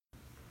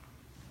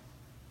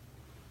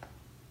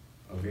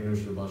Avinu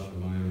Shabbat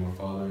Shemayim, our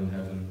Father in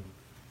heaven,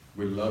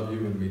 we love you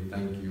and we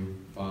thank you,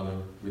 Father.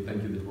 We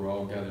thank you that we're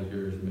all gathered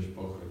here as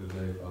Mishpocha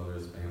today, Father,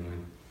 as family.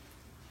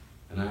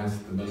 And I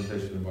ask the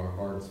meditation of our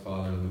hearts,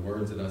 Father, and the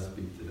words that I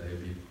speak today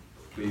be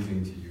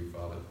pleasing to you,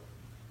 Father.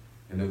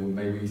 And that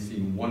may we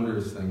see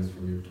wondrous things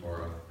from your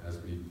Torah as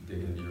we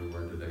dig into your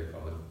word today,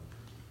 Father.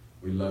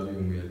 We love you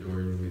and we adore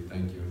you and we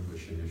thank you.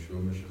 B'Shem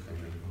Yeshua Mashiach.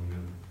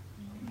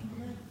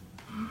 Amen.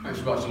 All right,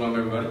 Shabbat Shalom,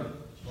 everybody.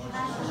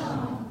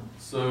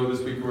 So this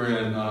week we're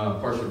in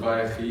Parsha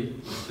Vayechi,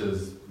 which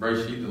is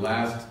Bereshit, the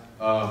last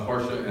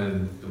Parsha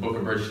in the book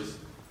of Bereshit.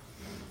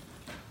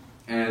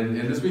 And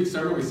in this week's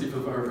sermon, we see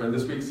in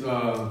this week's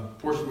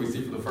portion, we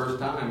see for the first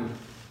time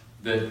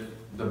that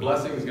the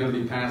blessing is going to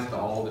be passed to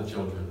all the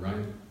children,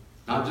 right?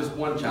 Not just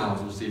one child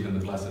is receiving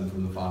the blessing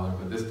from the father,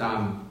 but this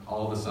time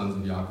all the sons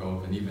of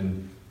Yaakov, and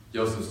even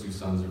Joseph's two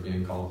sons are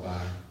being called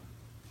by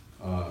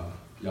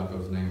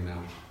Yaakov's name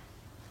now.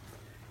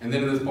 And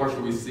then in this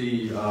portion we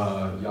see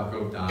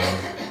Yaakov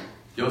dies,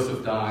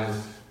 Joseph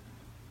dies,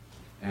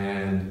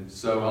 and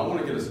so I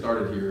want to get us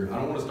started here. I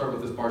don't want to start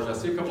with this portion. I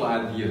see a couple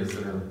of ideas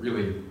that are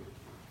really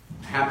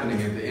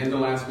happening at the end of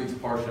last week's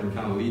portion and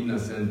kind of leading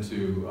us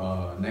into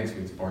next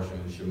week's portion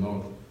in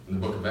Shemot, in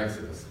the book of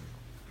Exodus.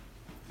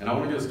 And I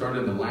want to get started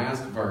in the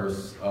last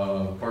verse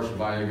of Parsha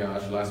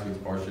Vayegash, last week's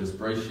Parsha, is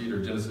Bereshit,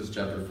 or Genesis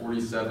chapter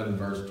 47,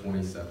 verse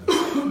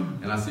 27.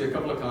 And I see a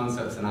couple of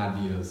concepts and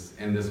ideas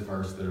in this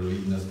verse that are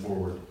leading us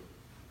forward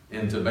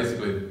into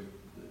basically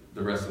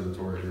the rest of the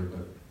Torah here.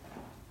 But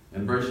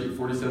in Bereshit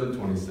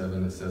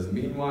 47:27, it says,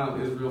 "Meanwhile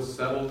Israel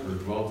settled or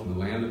dwelt in the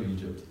land of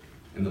Egypt,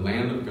 in the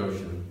land of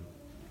Goshen.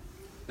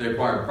 They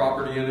acquired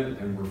property in it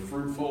and were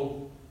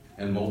fruitful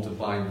and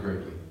multiplied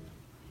greatly."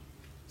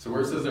 So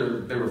where it says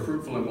they were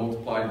fruitful and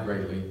multiplied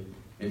greatly,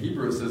 in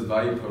Hebrew it says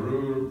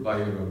Vayiparu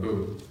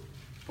Vayirabu.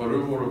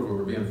 Paru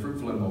Varavu, being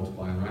fruitful and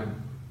multiplying, right?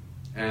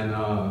 And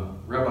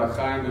Rabbi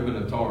Chaim Ibn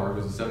Attar,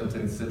 who was a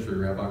 17th century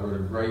rabbi, wrote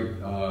a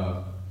great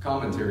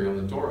commentary on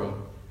the Torah.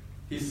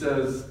 He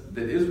says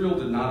that Israel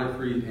did not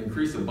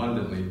increase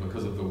abundantly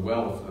because of the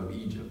wealth of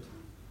Egypt,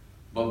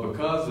 but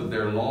because of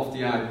their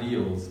lofty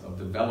ideals of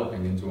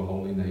developing into a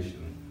holy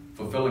nation,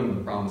 fulfilling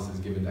the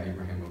promises given to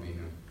Abraham Avinu.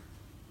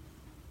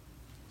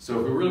 So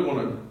if we really want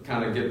to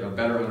kind of get a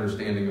better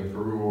understanding of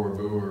Peru or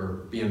Vu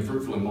or being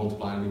fruitful and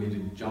multiplying, we need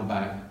to jump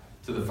back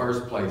to the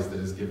first place that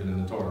is given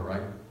in the Torah,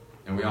 right?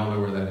 And we all know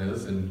where that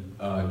is in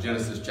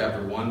Genesis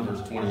chapter 1,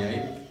 verse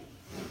 28.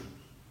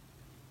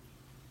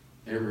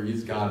 It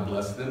reads, "God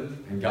blessed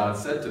them, and God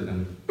said to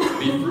them,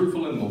 be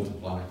fruitful and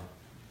multiply.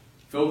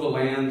 Fill the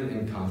land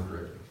and conquer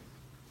it."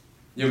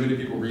 You know, many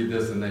people read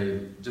this and they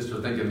just are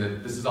thinking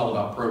that this is all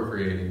about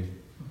procreating.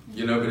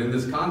 You know, but in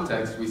this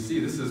context, we see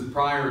this is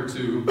prior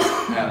to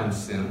Adam's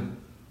sin.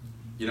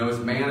 You know, it's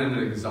man at an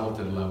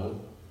exalted level,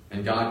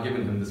 and God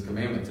given him this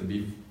commandment to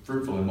be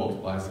fruitful and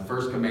multiply. It's the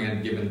first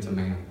command given to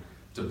man,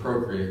 to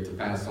procreate, to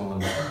pass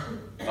on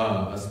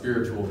a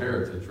spiritual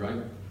heritage,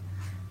 right?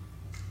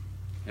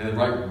 And then,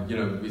 right, you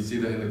know, we see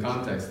that in the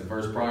context, the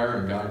verse prior,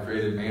 "And God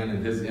created man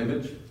in his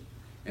image.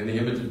 In the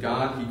image of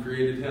God, he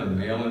created him.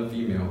 Male and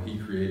female, he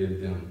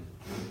created them."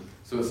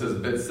 So it says,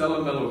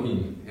 "B'Tselem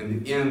Elohim,"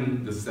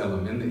 in the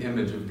Tselem, in the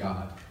image of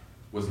God,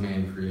 was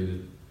man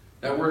created.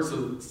 That word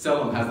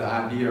Tselem has the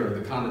idea or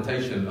the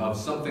connotation of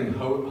something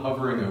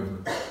hovering over,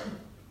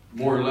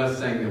 more or less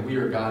saying that we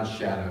are God's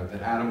shadow,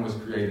 that Adam was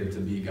created to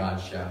be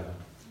God's shadow.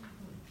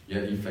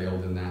 Yet he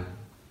failed in that.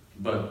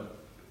 But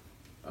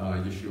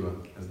Yeshua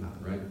has not,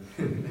 right?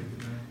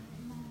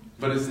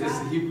 But it was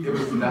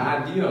the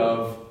idea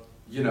of,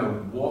 you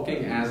know,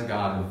 walking as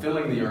God and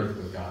filling the earth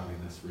with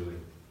godliness, really.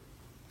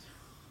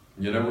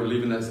 You know, we're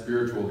leaving that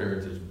spiritual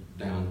heritage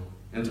down.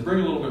 And to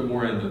bring a little bit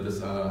more into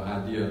this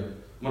idea,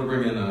 I'm going to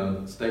bring in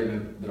a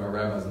statement that our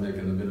rabbis make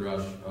in the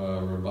Midrash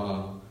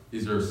Rabbah.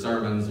 These are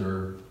sermons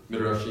or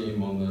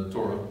Midrashim on the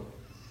Torah.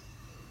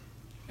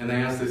 And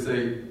they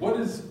say, what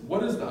is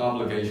the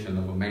obligation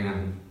of a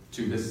man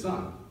to his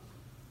son?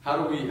 How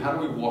do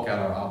we walk out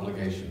our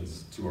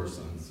obligations to our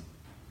sons?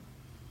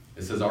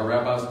 It says, our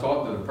rabbis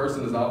taught that a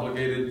person is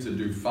obligated to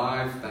do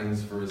 5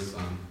 things for his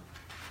son.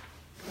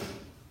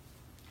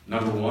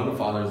 Number 1, a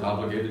father is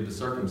obligated to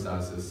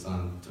circumcise his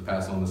son to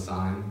pass on the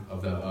sign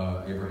of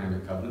the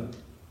Abrahamic covenant.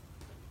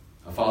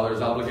 A father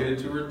is obligated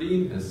to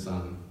redeem his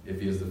son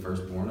if he is the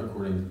firstborn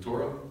according to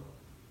Torah.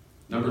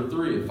 Number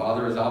 3, a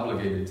father is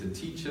obligated to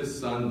teach his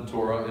son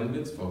Torah and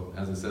mitzvot,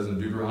 as it says in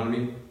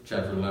Deuteronomy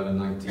chapter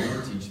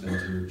 11:19, "Teach them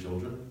to your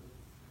children."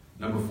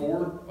 Number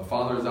 4, a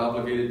father is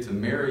obligated to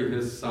marry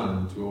his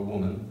son to a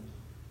woman,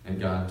 and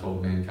God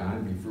told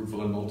mankind, "Be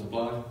fruitful and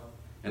multiply."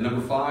 And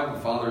number 5, a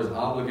father is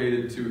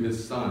obligated to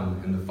his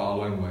son in the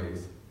following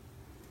ways: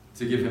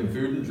 to give him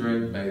food and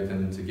drink, bathe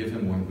him, to give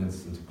him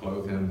ointments, and to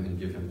clothe him and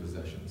give him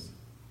possessions.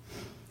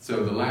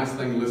 So the last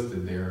thing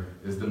listed there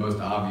is the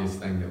most obvious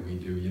thing that we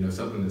do, you know,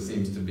 something that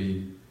seems to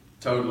be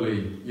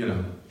totally, you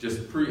know,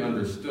 just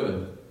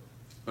pre-understood.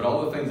 But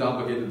all the things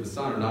obligated to the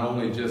son are not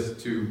only just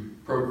to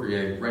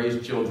procreate,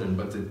 raise children,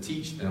 but to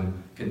teach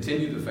them,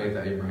 continue the faith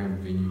of Abraham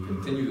Avinu,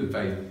 continue the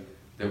faith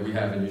that we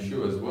have in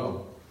Yeshua as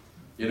well.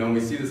 You know,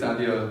 we see this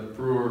idea of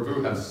Peru or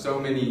Vu has so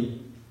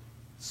many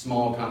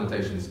small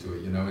connotations to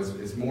it. You know,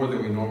 it's more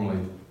than we normally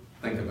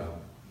think about.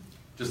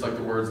 Just like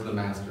the words of the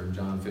Master in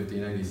John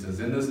 15:8, he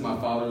says, "In this my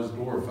Father is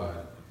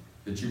glorified,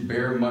 that you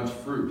bear much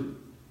fruit,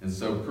 and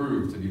so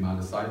prove to be my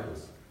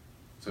disciples."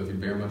 So if you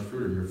bear much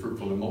fruit, you're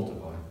fruitful and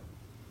multiply.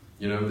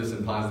 You know, this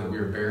implies that we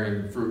are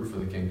bearing fruit for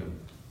the kingdom,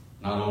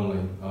 not only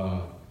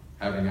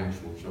having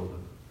actual children.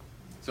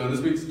 So in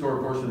this week's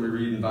Torah portion, we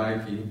read in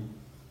Vayechi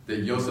that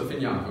Yosef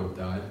and Yaakov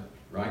died,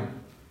 right?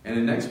 And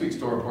in next week's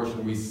Torah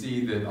portion, we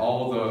see that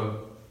all the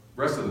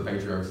rest of the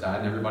patriarchs died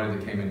and everybody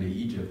that came into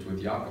Egypt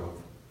with Yaakov.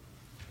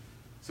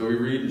 So we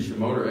read in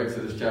Shemot, or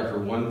Exodus chapter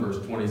 1, verse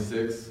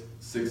 26,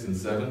 6 and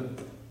 7.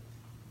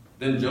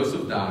 "Then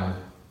Joseph died,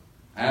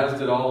 as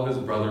did all his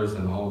brothers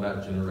and all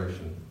that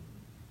generation.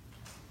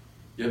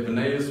 Yet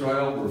Bnei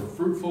Israel were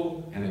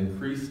fruitful and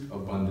increased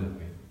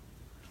abundantly,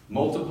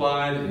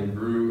 multiplied and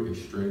grew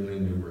extremely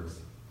numerous."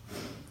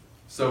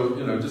 So,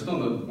 you know, just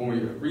when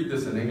we read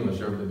this in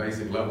English over the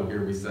basic level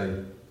here, we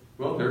say,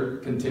 well, they're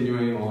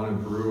continuing on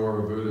in Peru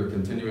or Abu, they're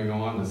continuing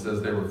on. It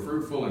says they were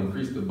fruitful,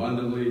 increased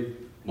abundantly,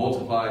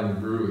 multiplied and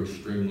grew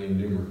extremely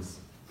numerous.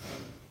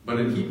 But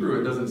in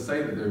Hebrew, it doesn't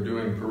say that they're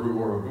doing Peru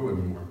or Abu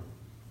anymore.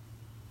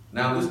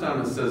 Now, this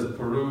time it says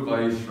Peru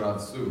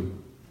vayishratzu.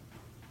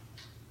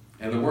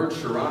 And the word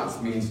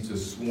sharatz means to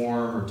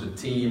swarm or to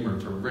team or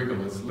to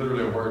wriggle. It's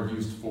literally a word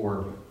used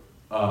for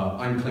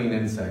unclean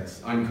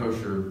insects,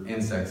 unkosher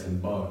insects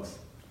and bugs.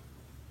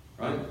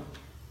 Right?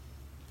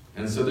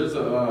 And so there's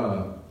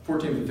a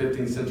 14th to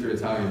 15th century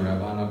Italian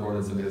rabbi, and I brought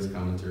in some of his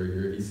commentary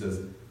here. He says,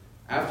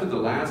 "After the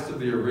last of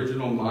the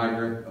original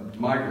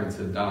migrants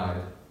had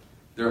died,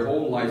 their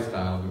whole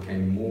lifestyle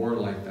became more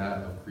like that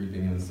of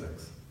creeping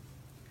insects.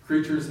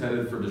 Creatures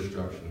headed for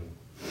destruction.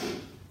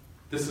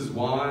 This is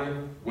why,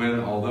 when,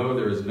 although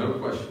there is no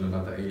question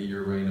about the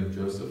 80-year reign of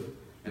Joseph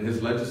and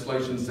his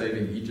legislation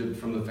saving Egypt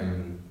from the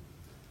famine,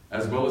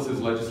 as well as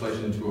his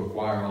legislation to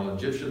acquire all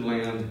Egyptian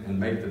land and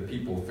make the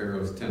people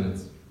Pharaoh's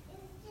tenants,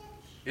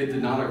 it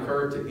did not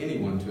occur to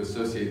anyone to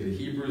associate the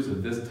Hebrews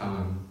of this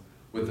time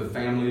with the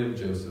family of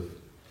Joseph,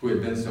 who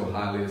had been so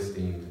highly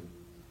esteemed.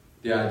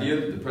 The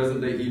idea that the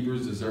present-day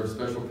Hebrews deserve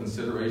special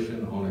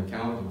consideration on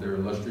account of their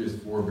illustrious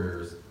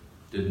forebears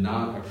did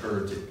not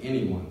occur to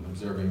anyone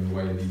observing the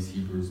way these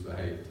Hebrews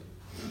behaved."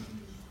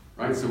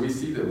 Right? So we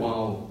see that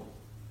while,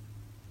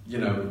 you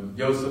know,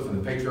 Joseph and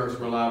the patriarchs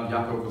were alive,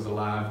 Yaakov was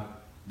alive,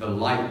 the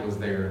light was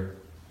there.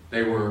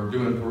 They were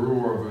doing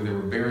Peru or they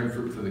were bearing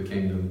fruit for the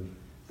kingdom.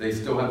 They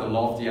still had the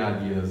lofty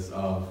ideas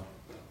of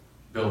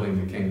building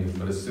the kingdom.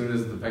 But as soon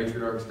as the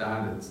patriarchs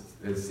died,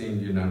 it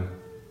seemed, you know,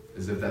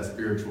 as if that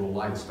spiritual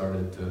light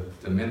started to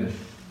diminish.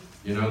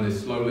 You know, and they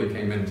slowly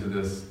came into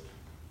this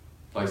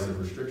place of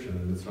restriction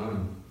in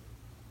Mitzrayim.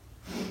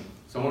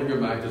 So I want to go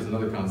back. There's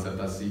another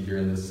concept I see here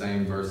in this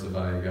same verse of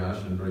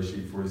Vayegash in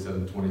Bereshit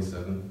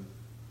 47:27.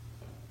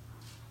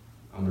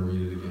 I'm going to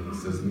read it again. It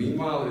says,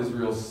 "Meanwhile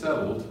Israel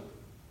settled,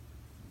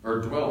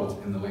 or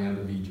dwelt in the land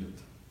of Egypt.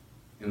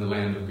 In the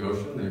land of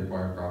Goshen, they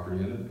acquired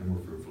property in it and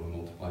were fruitful and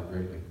multiplied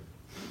greatly."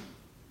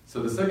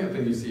 So the second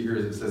thing you see here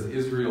is it says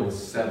Israel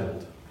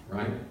settled,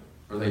 right?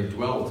 Or they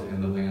dwelt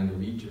in the land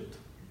of Egypt,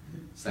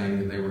 saying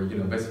that they were, you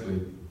know,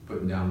 basically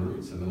putting down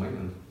roots in the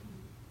land.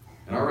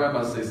 And our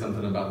rabbis say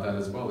something about that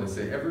as well. They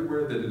say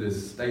everywhere that it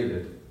is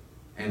stated,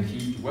 "and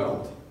he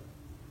dwelt,"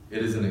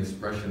 it is an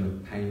expression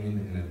of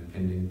pain and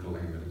impending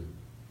calamity.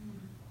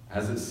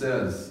 As it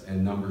says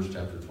in Numbers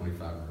chapter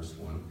 25, verse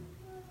 1,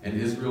 "And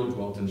Israel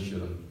dwelt in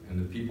Shittim, and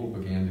the people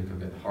began to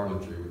commit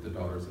harlotry with the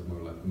daughters of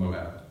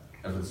Moab."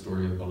 That's the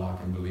story of Balak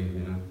and Balaam,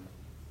 you know.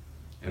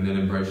 And then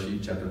in Bereshit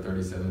chapter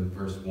 37,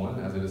 verse 1,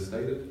 as it is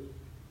stated,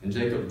 "And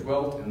Jacob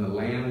dwelt in the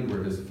land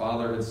where his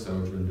father had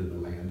sojourned in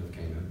the land of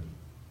Canaan."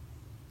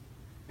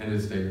 And it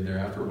is stated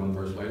thereafter, one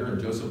verse later,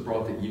 "And Joseph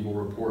brought the evil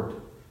report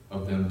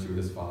of them to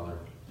his father."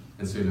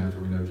 And soon after,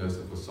 we know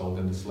Joseph was sold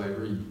into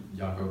slavery.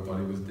 Yaakov thought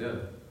he was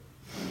dead.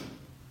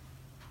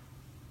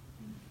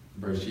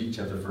 Bereshit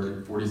chapter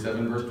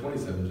 47, verse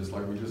 27, just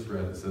like we just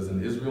read. It says,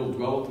 "And Israel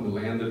dwelt in the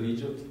land of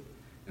Egypt,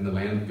 in the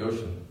land of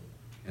Goshen."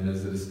 And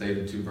as it is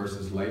stated 2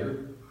 verses later,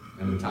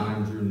 "And the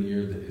time drew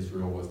near that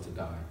Israel was to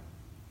die."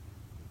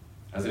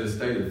 As it is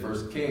stated,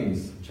 1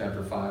 Kings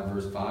chapter 5,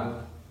 verse 5,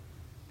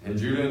 "And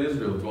Judah and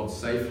Israel dwelt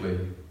safely,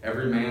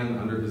 every man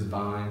under his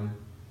vine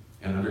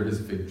and under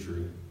his fig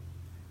tree."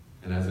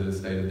 And as it is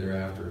stated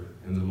thereafter,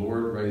 "And the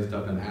Lord raised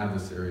up an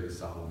adversary to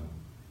Solomon,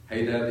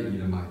 Hadad the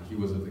Edomite. He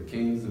was of the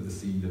kings of the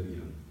seed of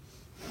Edom."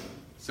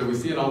 So we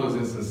see in all those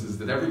instances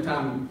that every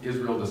time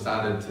Israel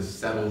decided to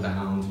settle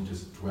down, to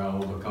just dwell,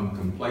 become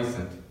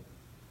complacent,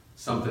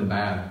 something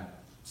bad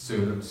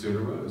soon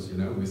arose. You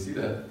know, we see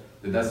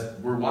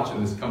we're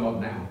watching this come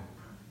up now.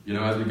 You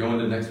know, as we go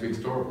into next week's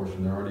Torah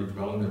portion, they're already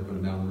dwelling, they're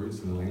putting down the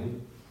roots in the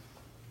land.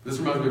 This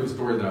reminds me of a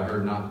story that I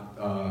heard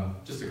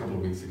just a couple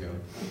of weeks ago.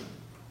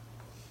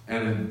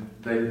 And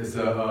it's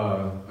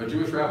a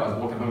Jewish rabbi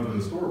walking home from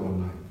the store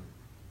one night,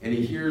 and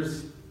he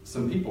hears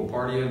some people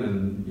partying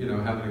and, you know,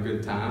 having a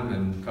good time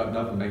and cutting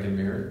up and making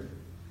merry.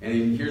 And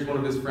he hears one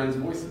of his friend's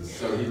voices.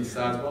 So he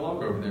decides, well, I'll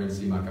go over there and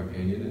see my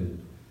companion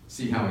and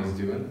see how he's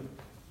doing.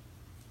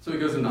 So he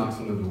goes and knocks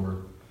on the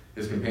door.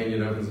 His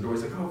companion opens the door.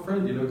 He's like, oh,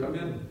 friend, come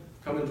in.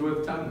 Come enjoy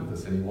the time with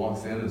us. And he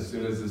walks in. As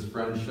soon as his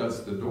friend shuts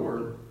the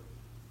door,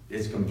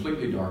 it's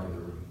completely dark in the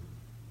room.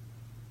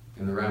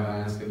 And the rabbi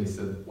asked him, he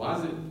said, why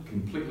is it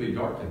completely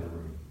dark in the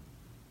room?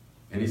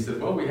 And he said,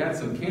 well, we had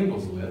some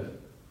candles lit.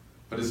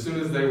 But as soon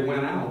as they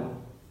went out,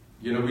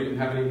 we didn't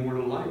have any more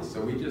to light.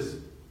 So we just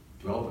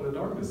dwelt in the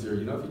darkness here.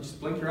 If you just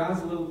blink your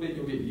eyes a little bit,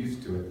 you'll get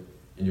used to it.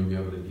 And you'll be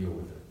able to deal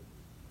with it.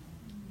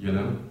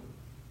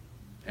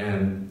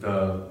 And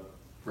the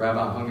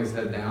rabbi hung his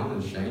head down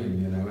in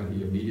shame, and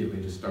he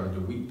immediately just started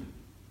to weep.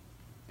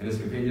 And his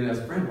companion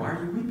asked, friend, why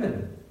are you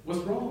weeping? What's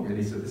wrong? And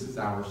he said, this is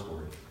our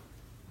story.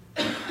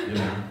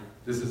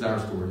 This is our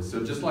story.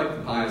 So just like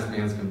the pious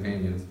man's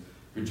companions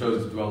who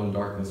chose to dwell in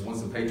darkness,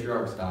 once the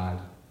patriarchs died,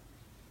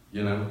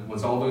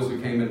 once all those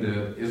who came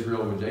into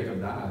Israel with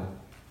Jacob died,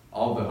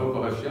 all the hope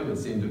of Hashem had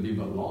seemed to be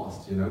but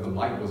lost. The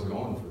light was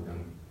gone for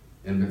them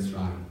in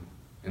Mitzrayim.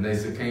 And they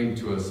succumbed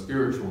to a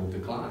spiritual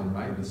decline,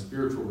 right? The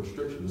spiritual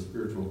restriction, the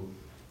spiritual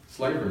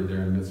slavery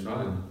there in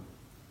Mitzrayim.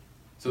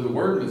 So the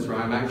word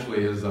Mitzrayim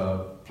actually is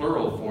a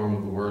plural form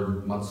of the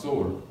word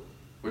matzor,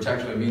 which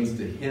actually means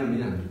to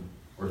hem in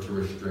or to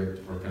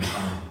restrict or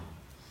confine.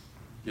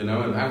 And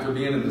after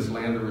being in this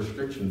land of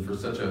restriction for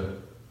such a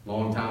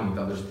long time with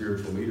other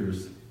spiritual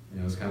leaders,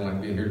 it's kind of like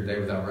being here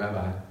today without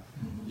rabbi.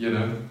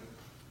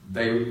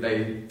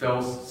 They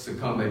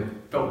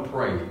fell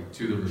prey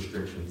to the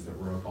restrictions that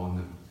were upon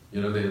them.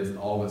 They had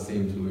all but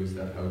seemed to lose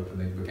that hope, and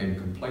they became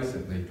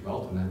complacent, and they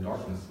dwelt in that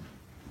darkness.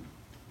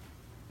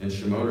 In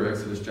Shemot, or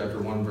Exodus chapter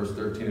 1, verse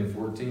 13 and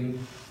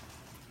 14,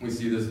 we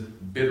see this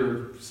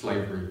bitter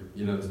slavery.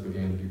 This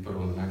began to be put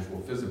on an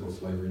actual physical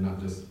slavery, not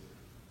just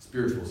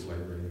spiritual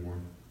slavery anymore.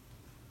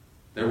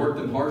 They worked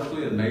them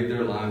harshly and made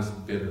their lives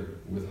bitter,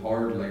 with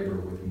hard labor,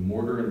 with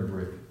mortar and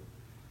brick,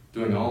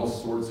 doing all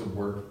sorts of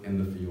work in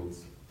the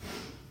fields.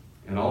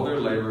 And all their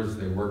labors,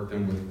 they worked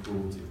them with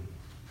cruelty.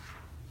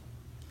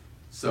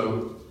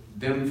 So,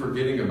 them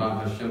forgetting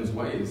about Hashem's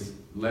ways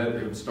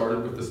it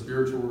started with the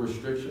spiritual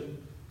restriction,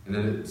 and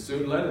then it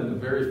soon led into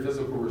very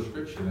physical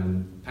restriction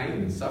and pain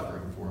and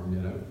suffering for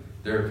them,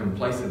 Their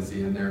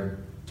complacency and their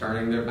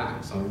turning their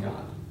backs on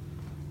God.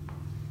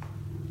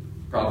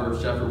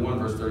 Proverbs chapter 1,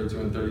 verse 32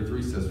 and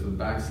 33 says, for the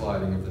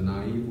backsliding of the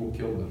naive will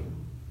kill them,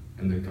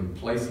 and the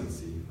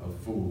complacency of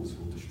fools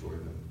will destroy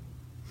them.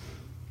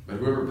 But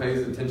whoever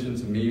pays attention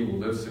to me will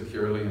live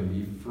securely and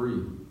be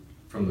free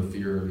from the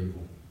fear of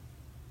evil.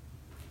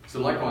 So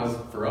likewise,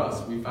 for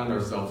us, we find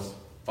ourselves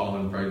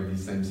falling prey to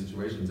these same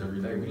situations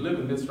every day. We live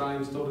in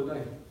Mitzrayim still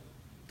today.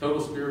 Total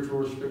spiritual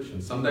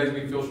restriction. Some days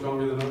we feel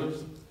stronger than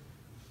others.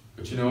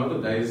 But other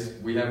days,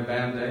 we have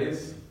bad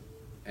days.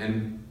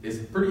 And it's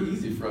pretty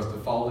easy for us to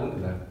fall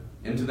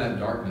into that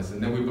darkness.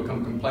 And then we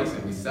become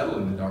complacent. We settle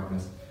in the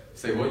darkness.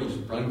 Say, well, you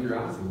just blink your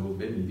eyes a little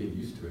bit and you get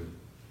used to it.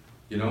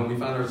 And we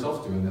find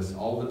ourselves doing this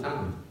all the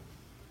time.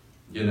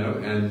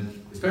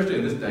 And especially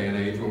in this day and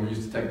age when we're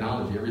used to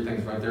technology,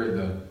 everything's right there at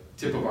the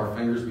tip of our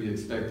fingers. We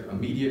expect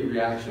immediate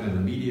reaction and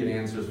immediate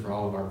answers for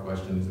all of our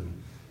questions. And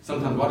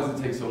sometimes, why does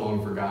it take so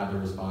long for God to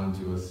respond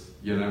to us?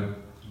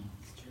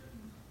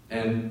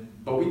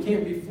 But we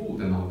can't be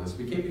fooled in all this.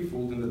 We can't be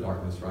fooled in the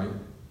darkness, right?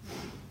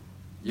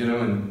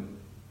 And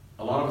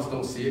a lot of us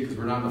don't see it because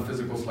we're not in a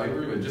physical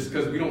slavery, but just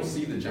because we don't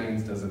see the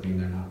chains doesn't mean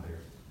they're not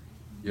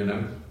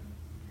there.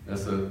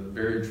 That's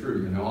very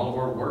true. All of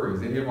our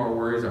worries, any of our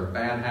worries, our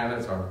bad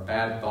habits, our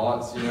bad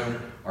thoughts,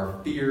 our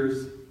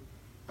fears,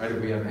 right?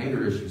 If we have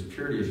anger issues,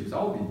 purity issues,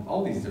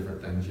 all these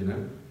different things,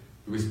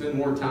 We spend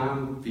more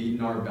time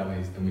feeding our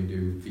bellies than we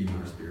do feeding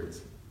our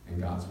spirits in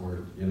God's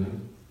Word,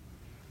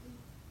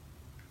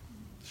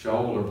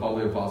 Shaul, or Paul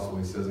the Apostle,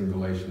 he says in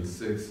Galatians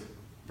 6,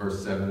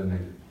 verse 7 and 8,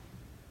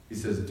 he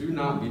says, do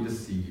not be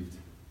deceived.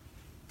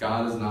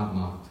 God is not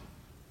mocked.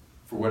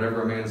 For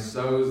whatever a man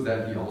sows,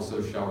 that he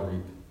also shall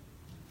reap.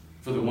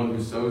 For the one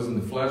who sows in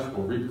the flesh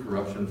will reap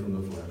corruption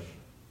from the flesh.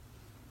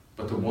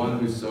 But the one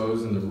who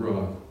sows in the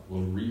Ruach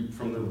will reap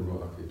from the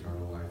Ruach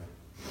eternal life.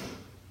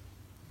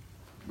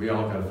 We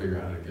all got to figure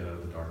out how to get out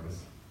of the darkness,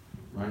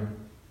 right?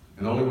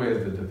 And the only way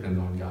is to depend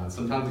on God.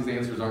 Sometimes these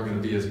answers aren't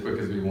going to be as quick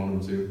as we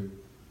want them to,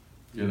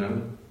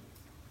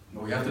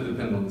 But we have to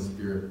depend on the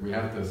Spirit. We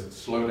have to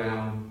slow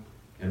down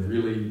and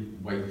really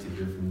wait to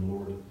hear from the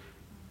Lord.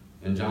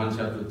 In John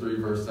chapter 3,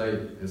 verse 8,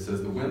 it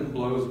says, the wind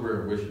blows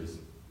where it wishes,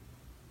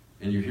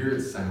 and you hear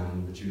its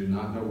sound, but you do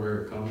not know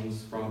where it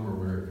comes from or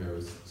where it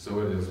goes. So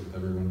it is with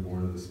everyone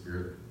born of the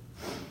Spirit.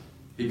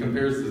 He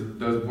compares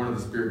those born of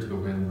the Spirit to the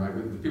wind, right?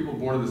 The people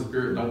born of the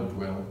Spirit don't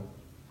dwell.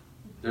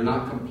 They're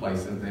not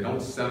complacent. They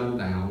don't settle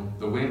down.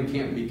 The wind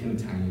can't be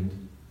contained.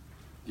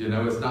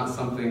 It's not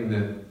something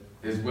that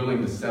is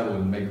willing to settle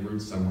and make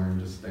roots somewhere and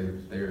just stay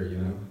there,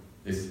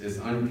 It's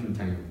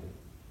uncontainable.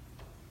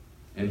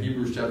 In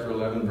Hebrews chapter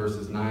 11,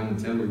 verses 9 and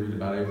 10, we read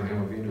about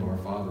Abraham Avinu, our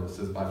father. It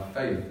says, by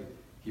faith,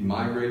 he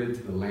migrated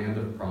to the land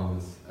of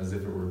promise as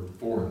if it were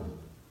foreign,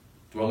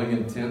 dwelling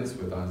in tents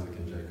with Isaac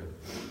and Jacob,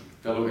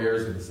 fellow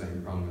heirs of the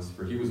same promise,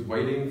 for he was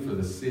waiting for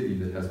the city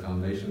that has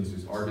foundations,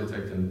 whose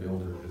architect and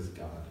builder is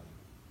God.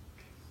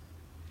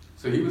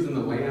 So he was in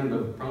the land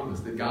of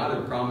promise, that God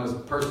had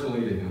promised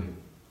personally to him.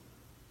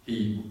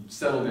 He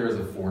settled there as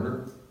a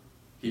foreigner.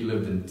 He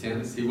lived in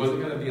tents. He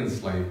wasn't going to be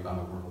enslaved by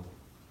the world.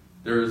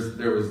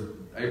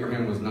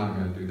 Abraham was not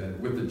going to do that.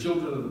 With the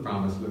children of the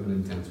promise living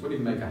in tents, would he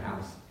make a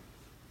house?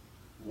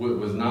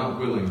 Was not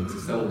willing to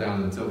settle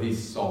down until he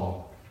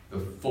saw the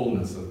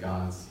fullness of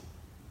God's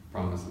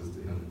promises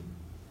to him.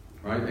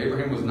 Right?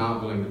 Abraham was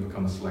not willing to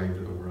become a slave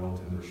to the world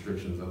and the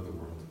restrictions of the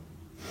world.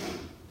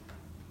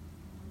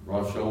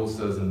 Rav Shaul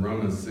says in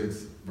Romans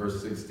 6,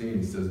 verse 16,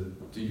 he says,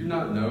 "Do you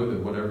not know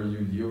that whatever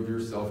you yield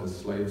yourself as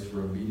slaves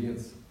for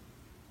obedience,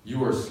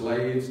 you are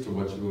slaves to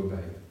what you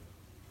obey,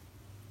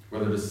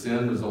 whether to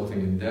sin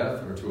resulting in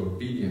death or to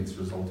obedience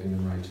resulting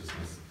in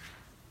righteousness."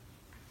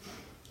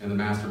 And the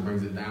Master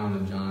brings it down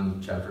in John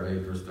chapter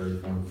 8, verse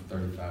 34 and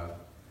 35.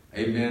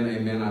 "Amen,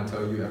 amen, I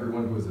tell you,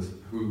 everyone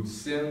who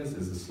sins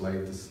is a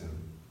slave to sin.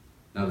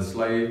 Now the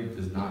slave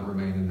does not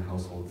remain in the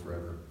household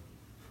forever."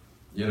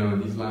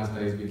 In these last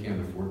days, we can't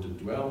afford to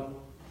dwell.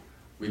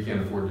 We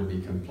can't afford to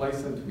be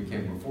complacent. We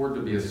can't afford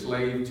to be a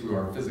slave to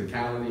our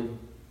physicality.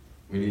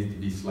 We need to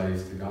be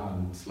slaves to God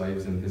and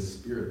slaves in His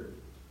Spirit.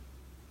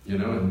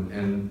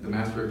 And the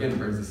Master again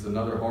brings us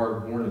another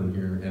hard warning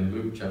here in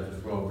Luke chapter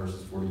 12,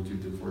 verses 42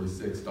 to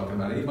 46, talking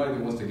about anybody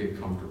that wants to get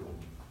comfortable,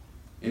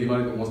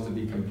 anybody that wants to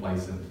be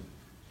complacent,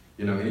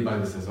 anybody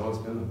that says, "Oh,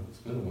 it's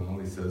been a while."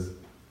 He says,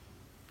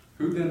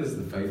 "Who then is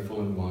the faithful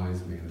and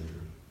wise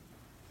manager,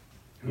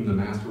 whom the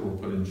master will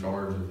put in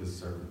charge of his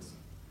servants,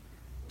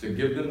 to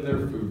give them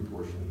their food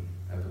portion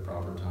at the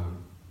proper time?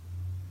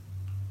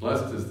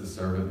 Blessed is the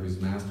servant whose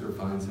master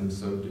finds him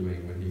so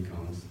doing when he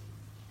comes.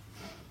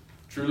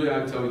 Truly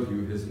I tell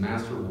you, his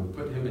master will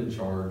put him in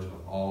charge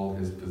of all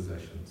his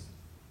possessions.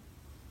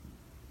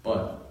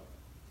 But,"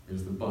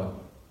 here's the but,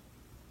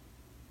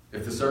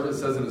 "if the servant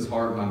says in his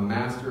heart, 'My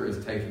master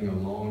is taking a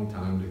long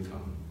time to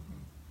come,'"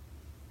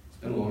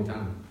 it's been a long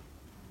time.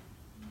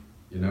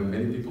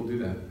 Many people do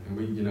that.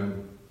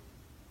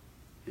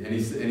 And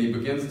he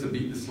begins to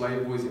beat the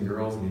slave boys and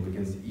girls, and he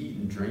begins to eat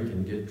and drink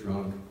and get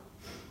drunk,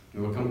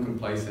 and will become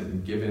complacent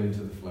and give in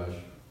to the flesh.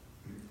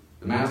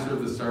 The master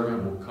of the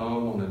servant will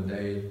come on a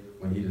day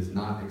when he does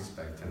not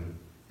expect him,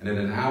 and at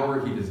an hour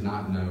he does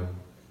not know,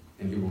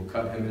 and he will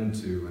cut him in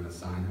two and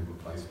assign him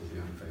a place with the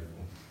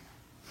unfaithful."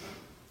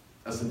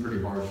 That's some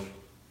pretty harsh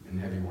and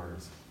heavy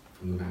words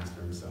from the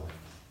master himself.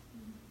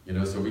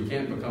 So we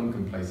can't become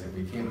complacent.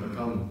 We can't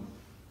become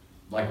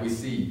like we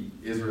see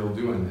Israel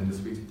doing in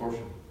this week's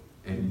portion,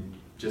 and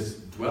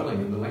just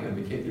dwelling in the land.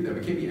 We can't do that.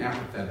 We can't be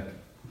apathetic,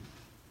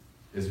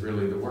 is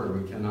really the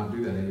word. We cannot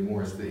do that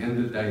anymore. It's the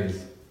end of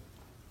days.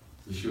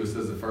 Yeshua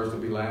says the first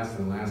will be last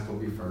and the last will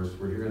be first.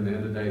 We're here in the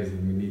end of days,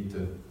 and we need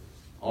to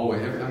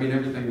always,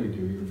 everything we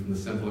do, even from the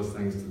simplest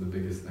things to the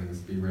biggest things,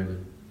 be ready.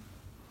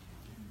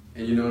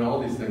 And in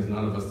all these things,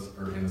 none of us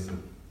are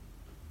innocent.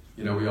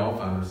 We all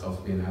find ourselves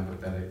being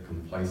apathetic,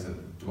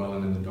 complacent,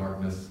 dwelling in the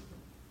darkness,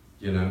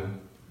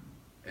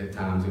 at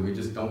times, and we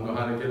just don't know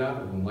how to get out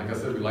of them. Like I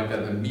said, we like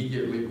that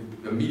immediate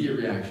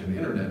reaction,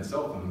 internet,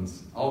 cell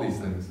phones, all these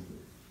things.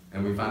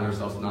 And we find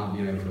ourselves not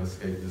being able to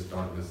escape this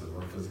darkness of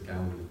our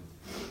physicality.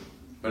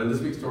 But in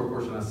this week's Torah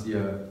portion, I see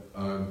a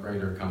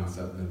greater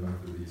concept than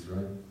both of these,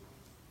 right?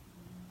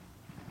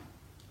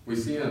 We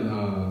see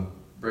in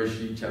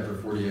Bereshit chapter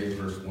 48,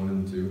 verse 1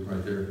 and 2,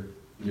 right there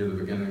near the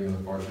beginning of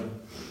the parsha.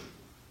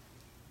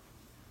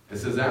 It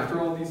says, "After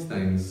all these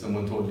things,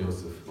 someone told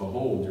Joseph,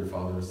 'Behold, your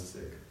father is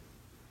sick.'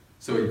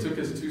 So he took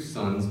his two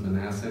sons,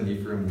 Manasseh and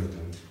Ephraim, with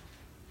him.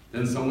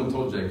 Then someone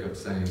told Jacob,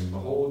 saying,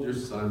 'Behold, your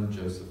son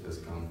Joseph has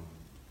come.'"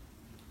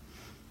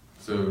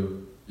 So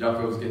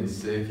Yaakov's getting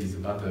sick. He's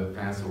about to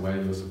pass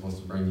away. Joseph wants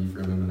to bring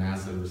Ephraim and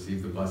Manasseh to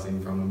receive the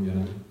blessing from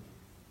him,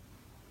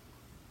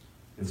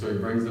 And so he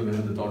brings them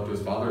in to talk to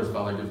his father. His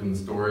father gives him the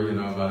story,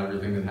 about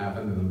everything that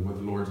happened and what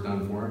the Lord's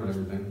done for him and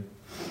everything.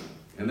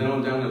 And then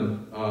on down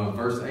in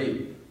verse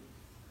 8,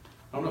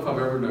 I don't know if I've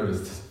ever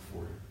noticed this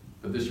before,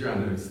 but this year I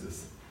noticed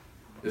this.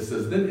 It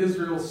says, "Then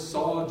Israel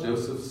saw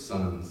Joseph's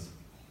sons,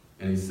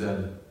 and he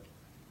said,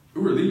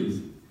 'Who are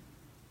these?'"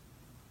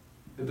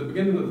 At the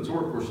beginning of the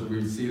Torah portion,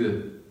 we see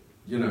that,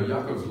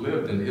 Yaakov's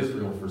lived in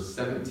Israel for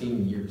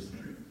 17 years.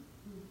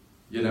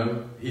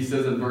 He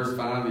says in verse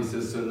 5, he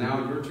says, "So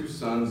now your two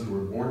sons who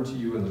were born to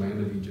you in the land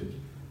of Egypt,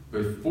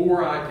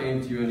 before I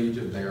came to you in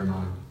Egypt, they are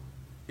mine."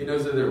 He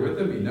knows that they're with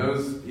him.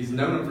 He's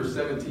known them for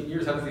 17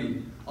 years. How does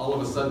he all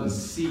of a sudden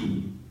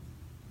see?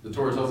 The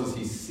Torah tells us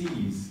he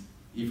sees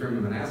Ephraim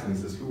and Manasseh, and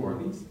he says, "Who are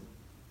these?"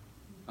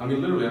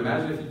 Literally,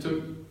 imagine if you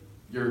took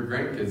your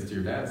grandkids to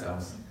your dad's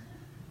house.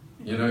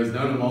 He's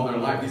known them all their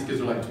life. These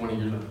kids are like 20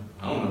 years old.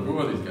 I don't know, who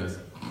are these guys?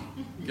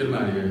 Get them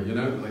out of here,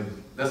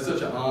 That's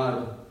such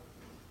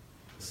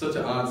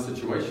an odd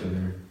situation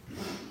there.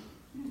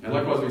 And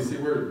likewise, we see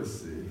let's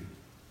see.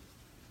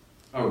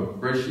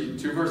 Bereshit,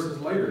 2 verses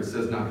later, it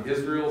says, "Now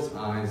Israel's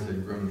eyes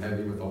had grown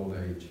heavy with old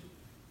age.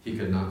 He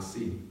could not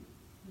see."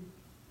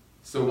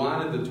 So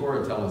why did the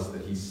Torah tell us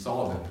that he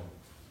saw them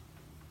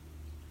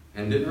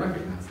and didn't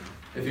recognize them?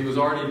 If he was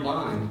already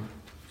blind,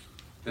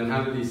 then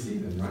how did he see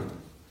them, right?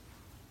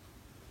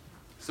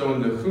 So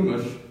in the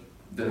Chumash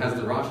that has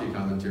the Rashi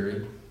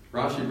commentary,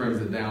 Rashi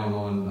brings it down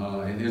on,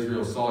 and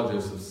Israel saw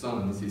Joseph's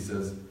sons. He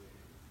says,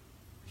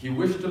 he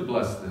wished to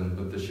bless them,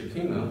 but the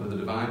Shekinah, or the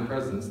divine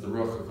presence, the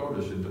Ruach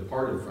HaKodesh, had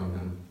departed from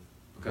him,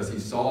 because he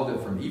saw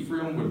that from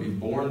Ephraim would be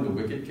born the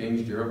wicked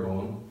kings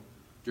Jeroboam.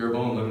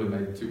 Jeroboam literally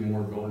made 2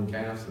 more golden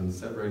calves and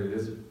separated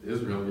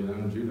Israel,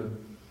 and Judah,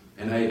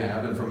 and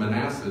Ahab, and from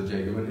Manasseh,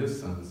 Jehu and his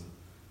sons.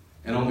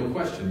 And on the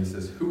question, he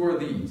says, who are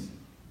these?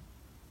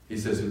 He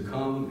says, who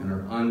come and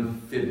are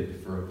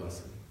unfitted for a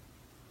blessing.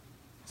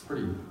 It's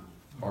pretty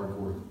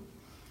hardcore.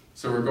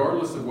 So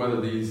regardless of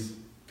whether these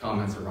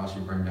comments that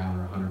Rashi bring down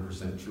are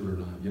 100% true or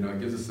not, it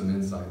gives us some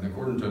insight. And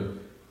according to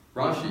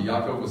Rashi,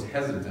 Yaakov was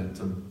hesitant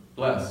to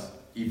bless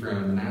Ephraim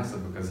and Manasseh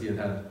because he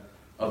had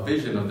a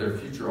vision of their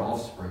future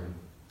offspring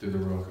through the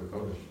Ruach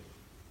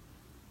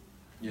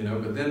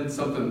HaKodesh. But then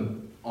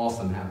something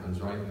awesome happens,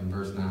 right? In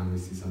verse 9, we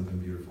see something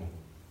beautiful.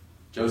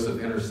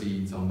 Joseph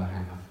intercedes on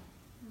behalf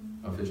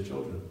of his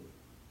children.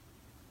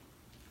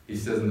 He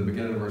says in the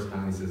beginning of verse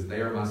 9, he says,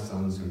 they are my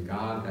sons whom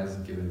God has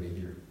given me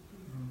here.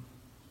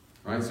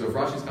 Right? So if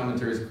Rashi's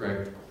commentary is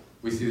correct,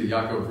 we see that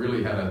Yaakov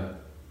really had a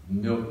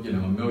million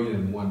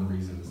and one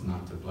reasons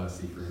not to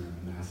bless Ephraim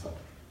and Manasseh.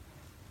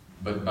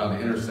 But by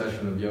the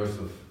intercession of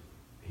Joseph,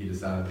 he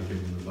decided to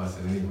give them the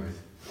blessing anyways.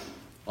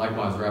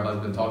 Likewise, the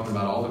Rabbi's been talking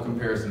about all the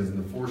comparisons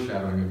and the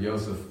foreshadowing of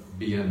Joseph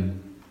being,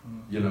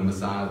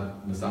 Messiah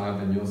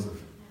ben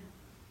Joseph.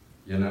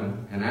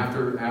 And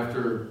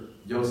after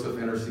Joseph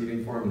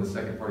interceding for him in the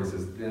second part, he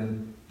says,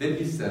 then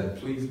he said,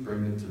 please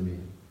bring them to me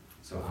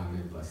so I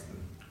may bless them.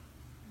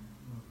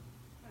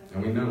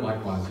 And we know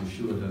likewise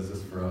Yeshua does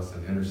this for us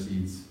and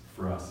intercedes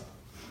for us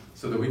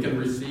so that we can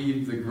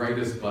receive the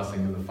greatest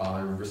blessing of the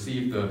Father,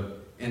 receive the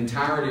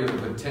entirety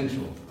of the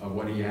potential of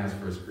what he has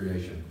for his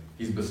creation.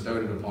 He's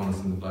bestowed it upon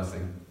us in the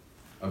blessing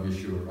of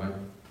Yeshua, right?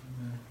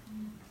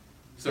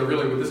 So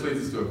really, this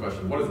leads us to a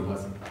question. What is a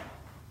blessing?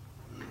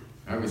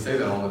 We say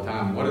that all the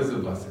time. What is a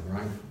blessing,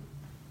 right?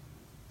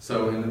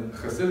 So in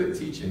Hasidic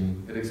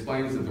teaching, it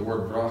explains that the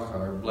word bracha,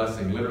 or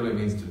blessing, literally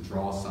means to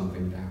draw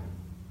something down.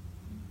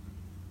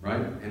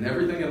 Right? And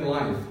everything in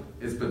life,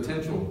 its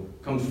potential,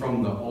 comes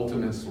from the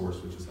ultimate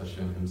source, which is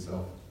Hashem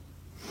himself.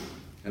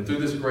 And through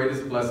this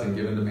greatest blessing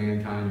given to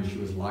mankind,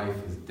 Yeshua's life,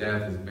 his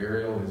death, his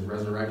burial, his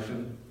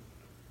resurrection,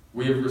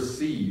 we have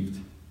received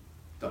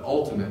the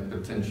ultimate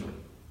potential,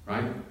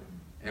 right?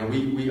 And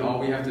we all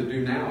we have to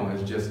do now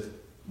is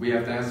we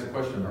have to ask the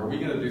question, are we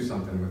going to do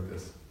something with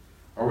this?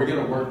 Are we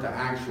going to work to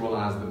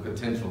actualize the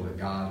potential that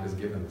God has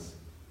given us?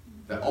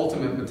 The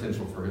ultimate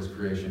potential for his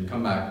creation.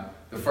 Come back.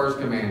 The first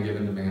command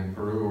given to man,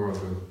 Peru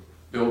Oroku,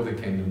 build the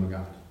kingdom of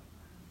God.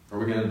 Are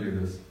we going to do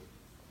this?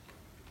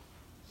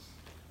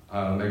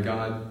 May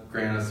God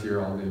grant us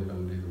here all the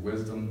ability, the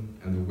wisdom,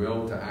 and the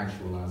will to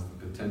actualize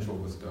the potential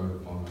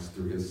bestowed upon us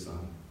through his Son.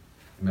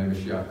 And may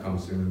Mashiach come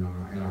soon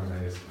in our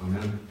days.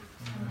 Amen.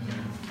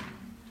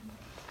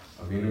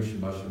 Avinu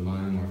Shabbat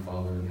Shemayim, our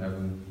Father in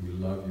heaven, we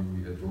love you,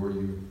 we adore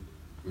you,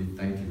 we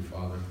thank you,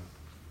 Father.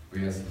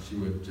 We ask that you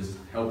would just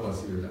help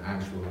us here to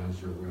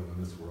actualize your will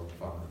in this world,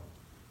 Father.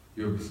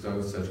 You have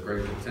bestowed such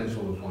great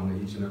potential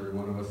upon each and every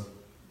one of us,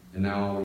 and now all